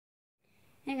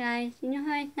Hey guys, you know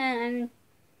how I said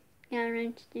I got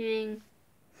around to doing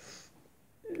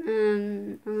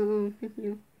a little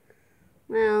video?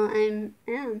 Well, I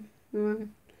am.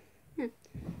 Yeah.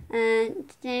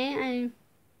 Today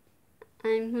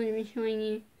I'm going to be showing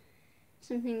you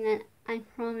something that I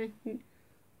promised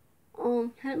all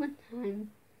countless times,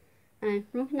 and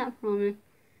I've broken that promise,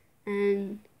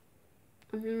 and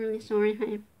I'm really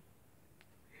sorry.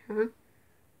 I've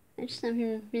just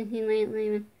been busy lately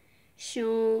with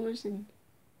shows and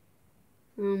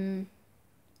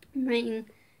writing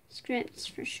scripts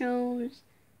for shows.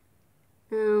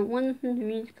 One of them is a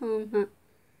musical, but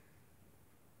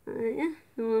yeah.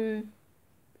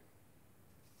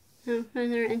 So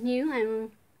further ado, I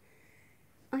will.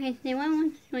 Okay, today what I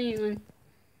want to show you is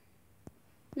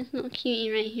this little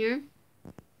cutie right here.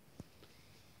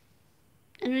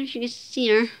 I don't know if you can see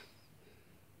her,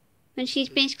 but she's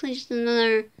basically just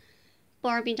another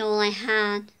Barbie doll I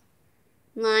had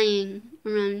lying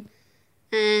around,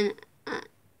 and I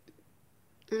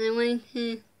wanted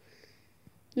to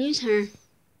use her.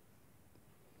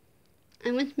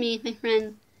 I'm with me, my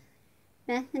friend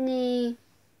Bethany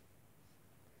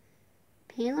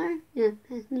Paler? Yeah,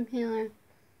 Bethany Paler.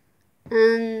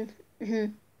 And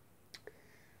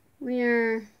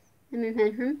we're in my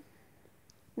bedroom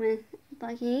with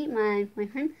Bucky, my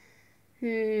boyfriend, who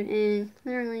is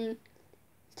literally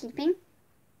sleeping.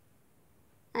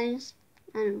 I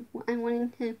don't know, I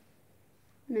wanted to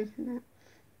mention that.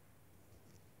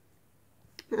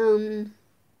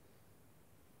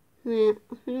 Yeah,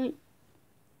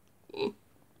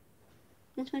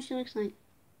 that's what she looks like.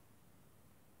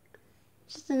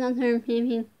 Just another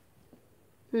baby.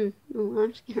 Oh,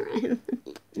 I'm scared.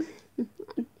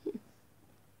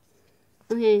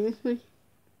 Okay, this one.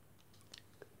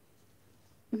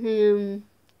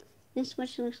 This is what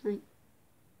she looks like.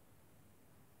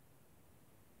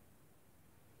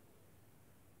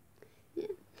 Yeah.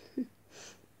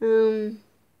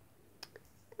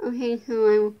 Okay,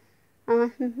 so I'll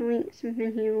have to link some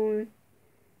videos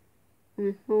on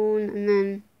the phone, and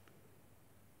then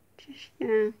just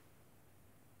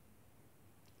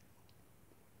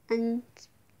and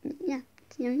yeah,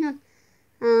 here we go.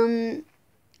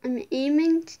 I'm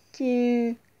aiming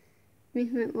to make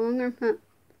it a bit longer, but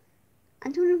I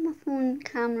don't know if my phone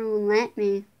camera will let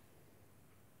me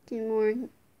do more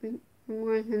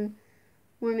than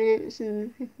 4 minutes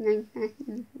and 59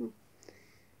 seconds. So,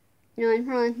 I'd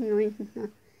probably noise and stuff.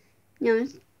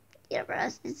 It's for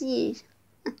us to see.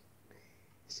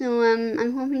 So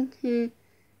I'm hoping to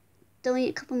delete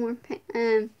a couple more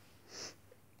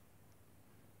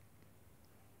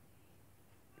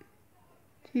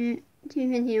two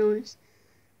videos,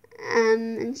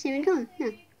 and see how it goes.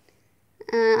 Yeah.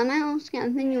 I might also get a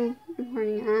video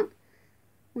recording app,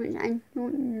 which I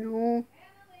don't know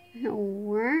if it'll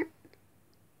work.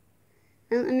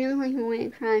 I'm really like a way to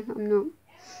try, but I'm not.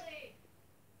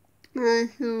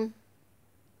 So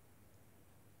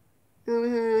that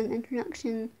was an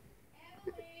introduction,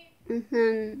 and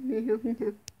then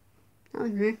that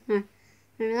was very nice.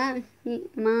 And that was me,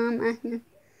 Mom, and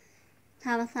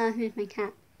Tabitha, who's my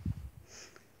cat.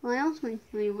 Well, I also want to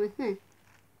show you what's this.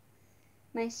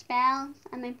 My spells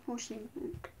and my potion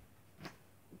book.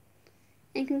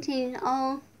 It contains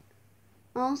all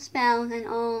spells and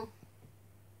all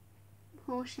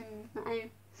potions that I,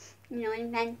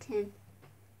 invented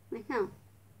myself.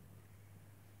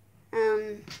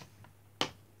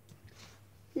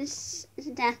 This is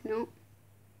a death note.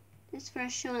 This is for a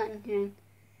show that I'm doing.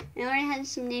 It already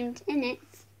has some names in it,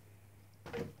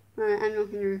 but I'm not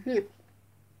gonna reveal it.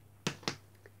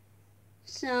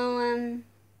 So,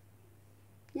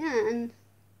 yeah, and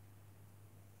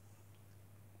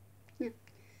yeah.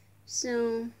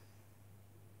 So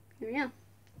here we go.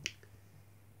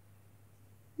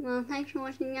 Well, thanks for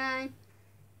watching, guys.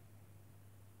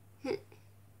 Hit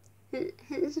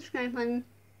the subscribe button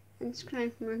and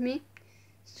subscribe for more of me.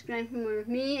 Subscribe for more of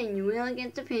me, and you will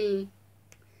get the pay.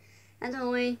 As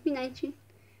always, be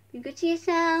good to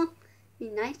yourself. Be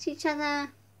nice to each other.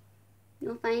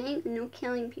 No fighting and no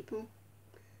killing people.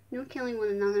 No killing one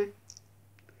another.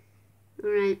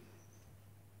 Alright.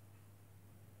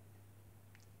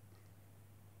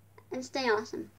 And stay awesome.